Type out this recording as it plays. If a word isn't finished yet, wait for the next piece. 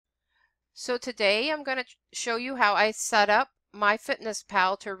So today I'm going to show you how I set up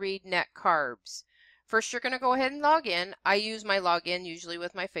MyFitnessPal to read net carbs. First, you're going to go ahead and log in. I use my login usually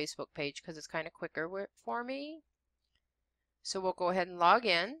with my Facebook page because it's kind of quicker for me. So we'll go ahead and log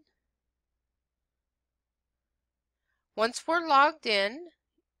in. Once we're logged in,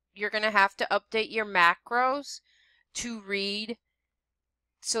 you're going to have to update your macros to read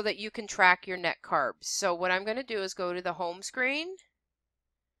so that you can track your net carbs. So what I'm going to do is go to the home screen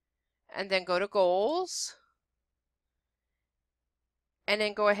and then go to goals. And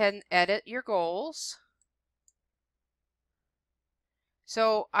then go ahead and edit your goals.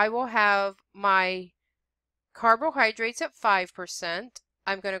 So I will have my carbohydrates at 5%.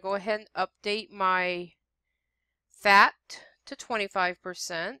 I'm going to go ahead and update my fat to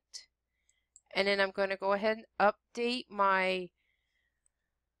 25%. And then I'm going to go ahead and update my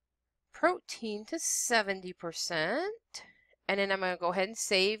protein to 70%. And then I'm going to go ahead and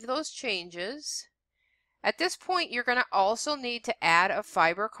save those changes. At this point, you're going to also need to add a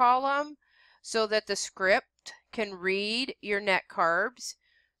fiber column so that the script can read your net carbs.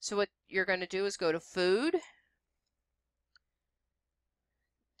 So what you're going to do is go to food.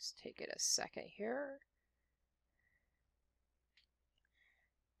 Let's take it a second here.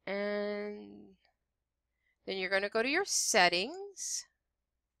 And then you're going to go to your settings.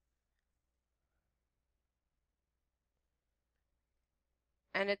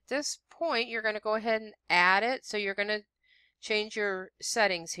 And at this point, you're going to go ahead and add it. So you're going to change your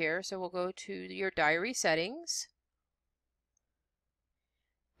settings here. So we'll go to your diary settings.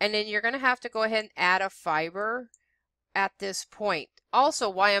 And then you're going to have to go ahead and add a fiber at this point. Also,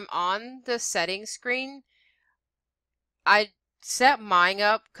 while I'm on the settings screen, I set mine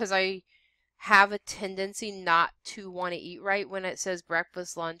up because I have a tendency not to want to eat right when it says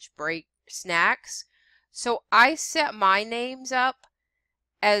breakfast, lunch, break, snacks. So I set my names up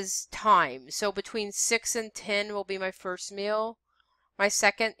as time. So between 6 and 10 will be my first meal. My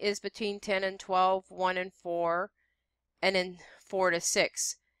second is between 10 and 12, 1 and 4, and then 4 to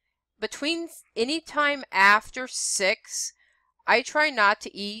 6. Between any time after 6, I try not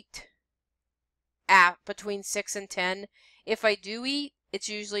to eat at between 6 and 10. If I do eat, it's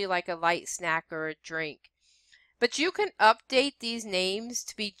usually like a light snack or a drink. But you can update these names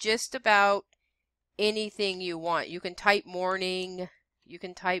to be just about anything you want. You can type morning, you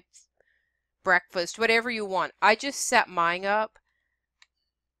can type breakfast, whatever you want. I just set mine up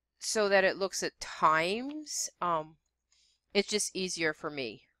so that it looks at times. It's just easier for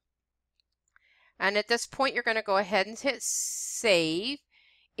me. And at this point, you're going to go ahead and hit save.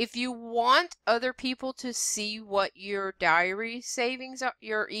 If you want other people to see what your diary savings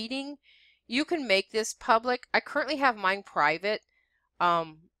you're eating, you can make this public. I currently have mine private,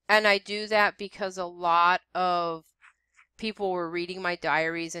 and I do that because a lot of people were reading my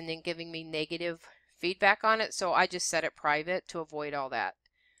diaries and then giving me negative feedback on it, so I just set it private to avoid all that.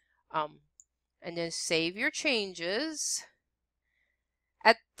 And then save your changes.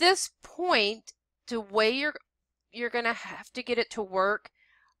 At this point, the way you're gonna have to get it to work,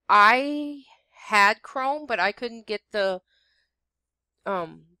 I had Chrome, but I couldn't get the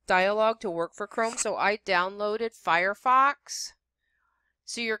dialogue to work for Chrome, so I downloaded Firefox.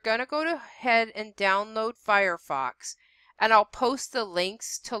 So you're gonna go ahead and download Firefox. And I'll post the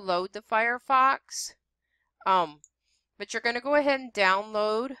links to load the Firefox. But you're going to go ahead and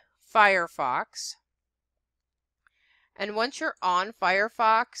download Firefox. And once you're on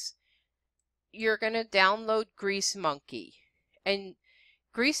Firefox, you're going to download Grease Monkey. And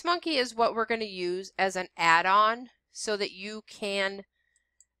Grease Monkey is what we're going to use as an add-on so that you can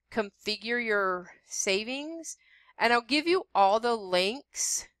configure your savings. And I'll give you all the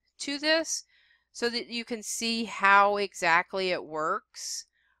links to this so that you can see how exactly it works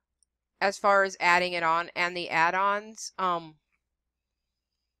as far as adding it on and the add-ons.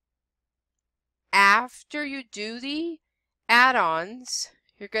 After you do the add-ons,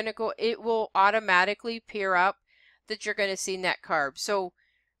 you're going to go, it will automatically appear up that you're going to see net carbs. So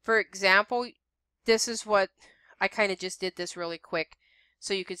for example, this is what I kind of just did this really quick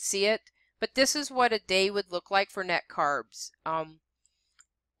so you could see it, but this is what a day would look like for net carbs.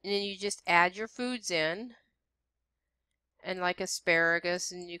 And then you just add your foods in, and like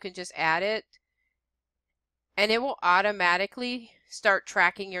asparagus, and you can just add it, and it will automatically start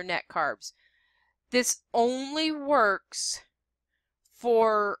tracking your net carbs. This only works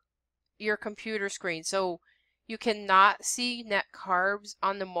for your computer screen, so you cannot see net carbs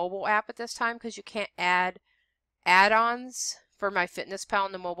on the mobile app at this time because you can't add add-ons for MyFitnessPal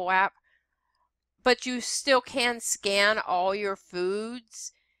in the mobile app, but you still can scan all your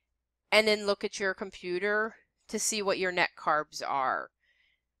foods and then look at your computer to see what your net carbs are.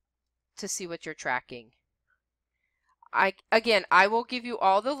 to see what you're tracking. Again, I will give you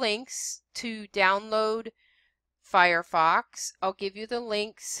all the links to download Firefox. I'll give you the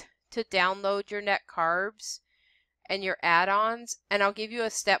links to download your net carbs and your add-ons, and I'll give you a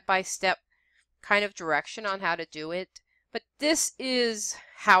step-by-step kind of direction on how to do it. But this is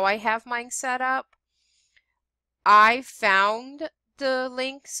how I have mine set up. I found the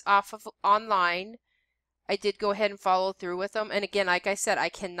links off of online. I did go ahead and follow through with them. And again, like I said, I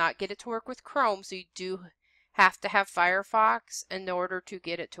cannot get it to work with Chrome, so you do have to have Firefox in order to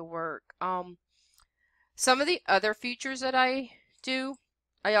get it to work. Some of the other features that I do,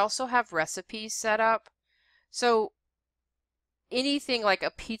 I also have recipes set up. So anything like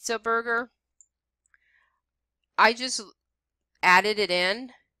a pizza burger, I just added it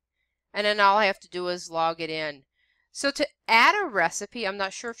in, and then all I have to do is log it in. So to add a recipe, I'm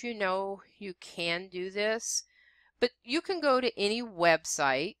not sure if you know you can do this, but you can go to any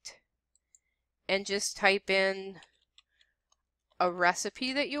website and just type in a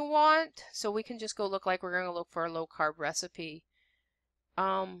recipe that you want. So we can just go look like we're going to look for a low carb recipe.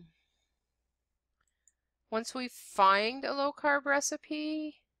 Once we find a low carb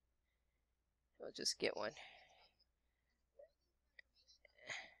recipe, we'll just get one.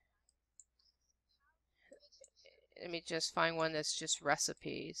 Let me just find one that's just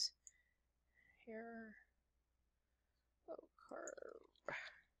recipes. Here, low carb.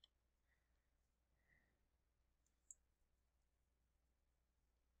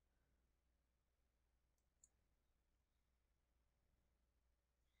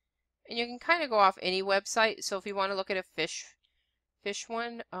 And you can kind of go off any website. So if you want to look at a fish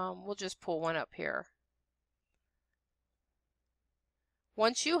one, we'll just pull one up here.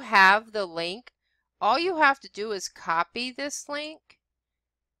 Once you have the link, all you have to do is copy this link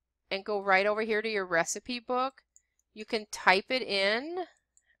and go right over here to your recipe book. You can type it in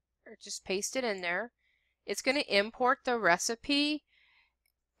or just paste it in there. It's going to import the recipe.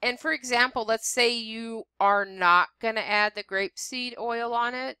 And for example, let's say you are not going to add the grapeseed oil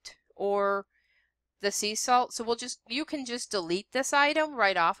on it or the sea salt. So you can just delete this item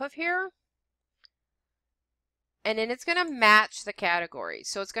right off of here. And then it's going to match the categories.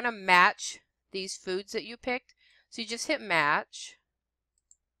 So it's going to match these foods that you picked. So you just hit match.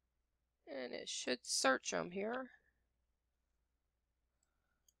 And it should search them here.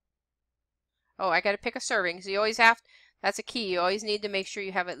 Oh, I got to pick a serving. So you always have, that's a key. You always need to make sure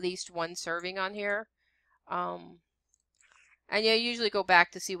you have at least one serving on here. And you usually go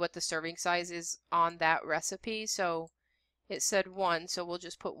back to see what the serving size is on that recipe. So it said 1, so we'll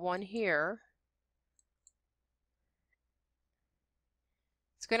just put 1 here.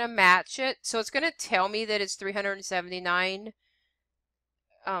 It's going to match it. So it's going to tell me that it's 379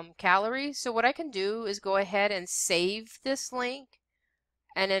 calories. So what I can do is go ahead and save this link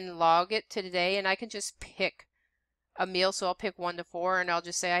and then log it to today. And I can just pick a meal. So I'll pick 1 to 4 and I'll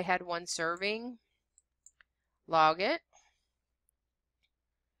just say I had 1 serving. Log it.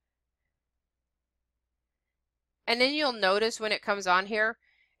 And then you'll notice when it comes on here,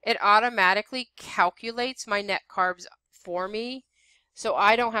 it automatically calculates my net carbs for me. So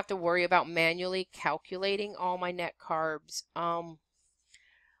I don't have to worry about manually calculating all my net carbs.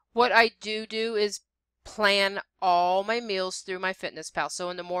 What I do is plan all my meals through MyFitnessPal. So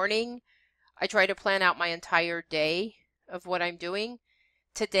in the morning, I try to plan out my entire day of what I'm doing.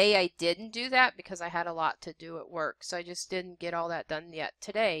 Today I didn't do that because I had a lot to do at work. So I just didn't get all that done yet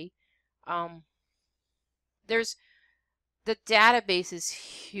today. The database is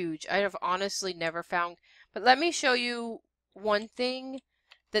huge. I have honestly never found, but let me show you one thing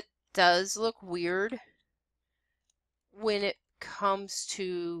that does look weird when it comes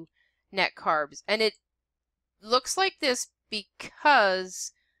to net carbs. And it looks like this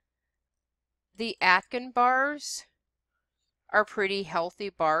because the Atkins bars are pretty healthy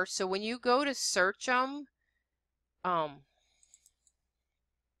bars. So when you go to search them,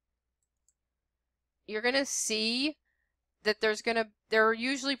 you're going to see that they're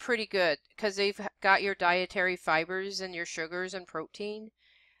usually pretty good because they've got your dietary fibers and your sugars and protein.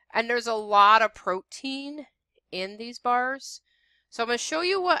 And there's a lot of protein in these bars. So I'm going to show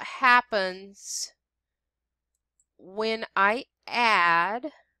you what happens when I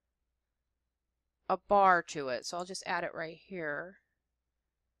add a bar to it. So I'll just add it right here.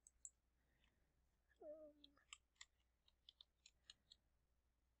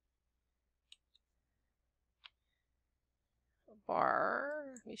 Bar.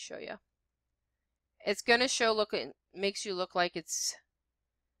 Let me show you. It's going to show, look, it makes you look like it's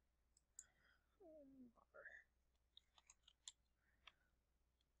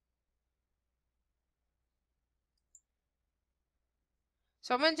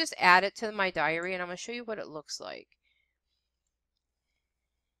So I'm going to just add it to my diary and I'm going to show you what it looks like.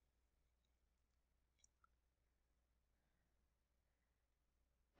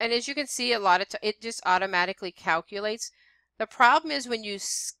 And as you can see, a lot of it just automatically calculates. The problem is when you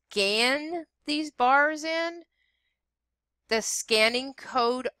scan these bars in, the scanning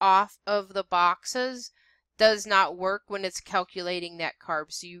code off of the boxes does not work when it's calculating net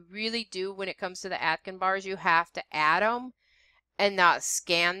carbs. So you really do, when it comes to the Atkins bars, you have to add them and not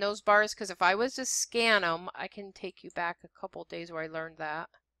scan those bars. Because if I was to scan them, I can take you back a couple days where I learned that.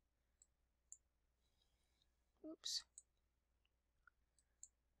 Oops.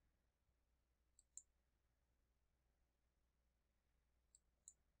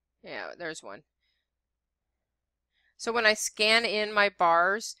 Yeah, there's one. So when I scan in my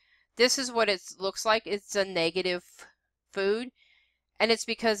bars, this is what it looks like. It's a negative food, and it's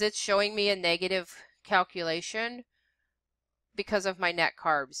because it's showing me a negative calculation because of my net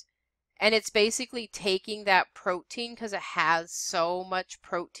carbs. And it's basically taking that protein, because it has so much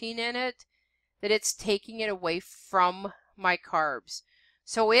protein in it, that it's taking it away from my carbs.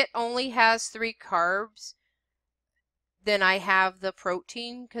 So it only has 3 carbs, then I have the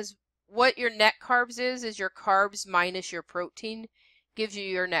protein, because what your net carbs is your carbs minus your protein gives you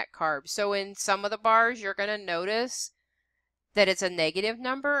your net carbs. So in some of the bars, you're going to notice that it's a negative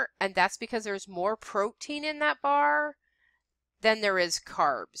number, and that's because there's more protein in that bar than there is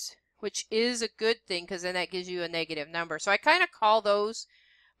carbs, which is a good thing because then that gives you a negative number. So I kind of call those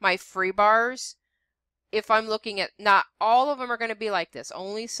my free bars. If I'm looking at, not all of them are going to be like this.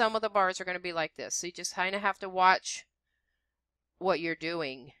 Only some of the bars are going to be like this. So you just kind of have to watch what you're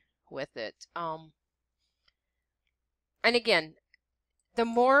doing with it. And again, the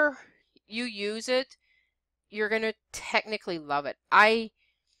more you use it, you're going to technically love it. I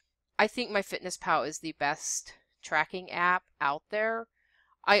think MyFitnessPal is the best tracking app out there.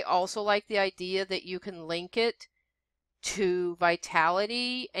 I also like the idea that you can link it to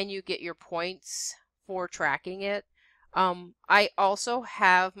Vitality and you get your points for tracking it. I also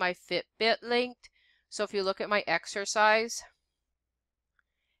have my Fitbit linked. So if you look at my exercise,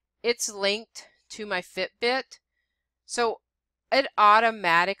 it's linked to my Fitbit. So it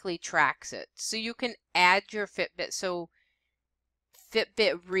automatically tracks it. So you can add your Fitbit. So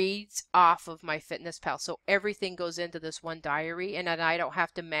Fitbit reads off of MyFitnessPal. So everything goes into this one diary and then I don't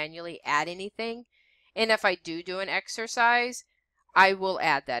have to manually add anything. And if I do an exercise, I will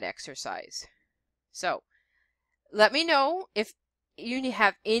add that exercise. So let me know if you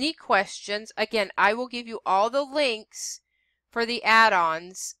have any questions. Again, I will give you all the links for the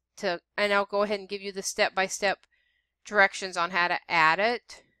add-ons and I'll go ahead and give you the step-by-step directions on how to add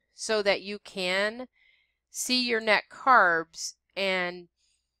it so that you can see your net carbs and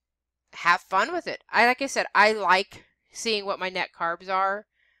have fun with it. Like I said, I like seeing what my net carbs are.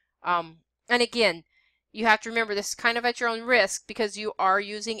 And again, you have to remember this is kind of at your own risk because you are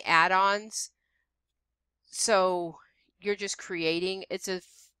using add-ons. So you're just creating, it's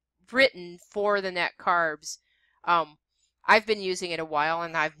written for the net carbs. I've been using it a while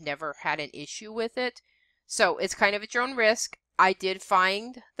and I've never had an issue with it. So it's kind of at your own risk. I did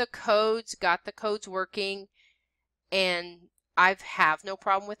find the codes, got the codes working, and I have no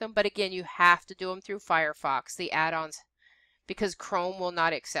problem with them. But again, you have to do them through Firefox, the add-ons, because Chrome will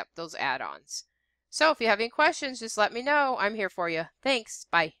not accept those add-ons. So if you have any questions, just let me know. I'm here for you. Thanks.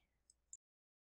 Bye.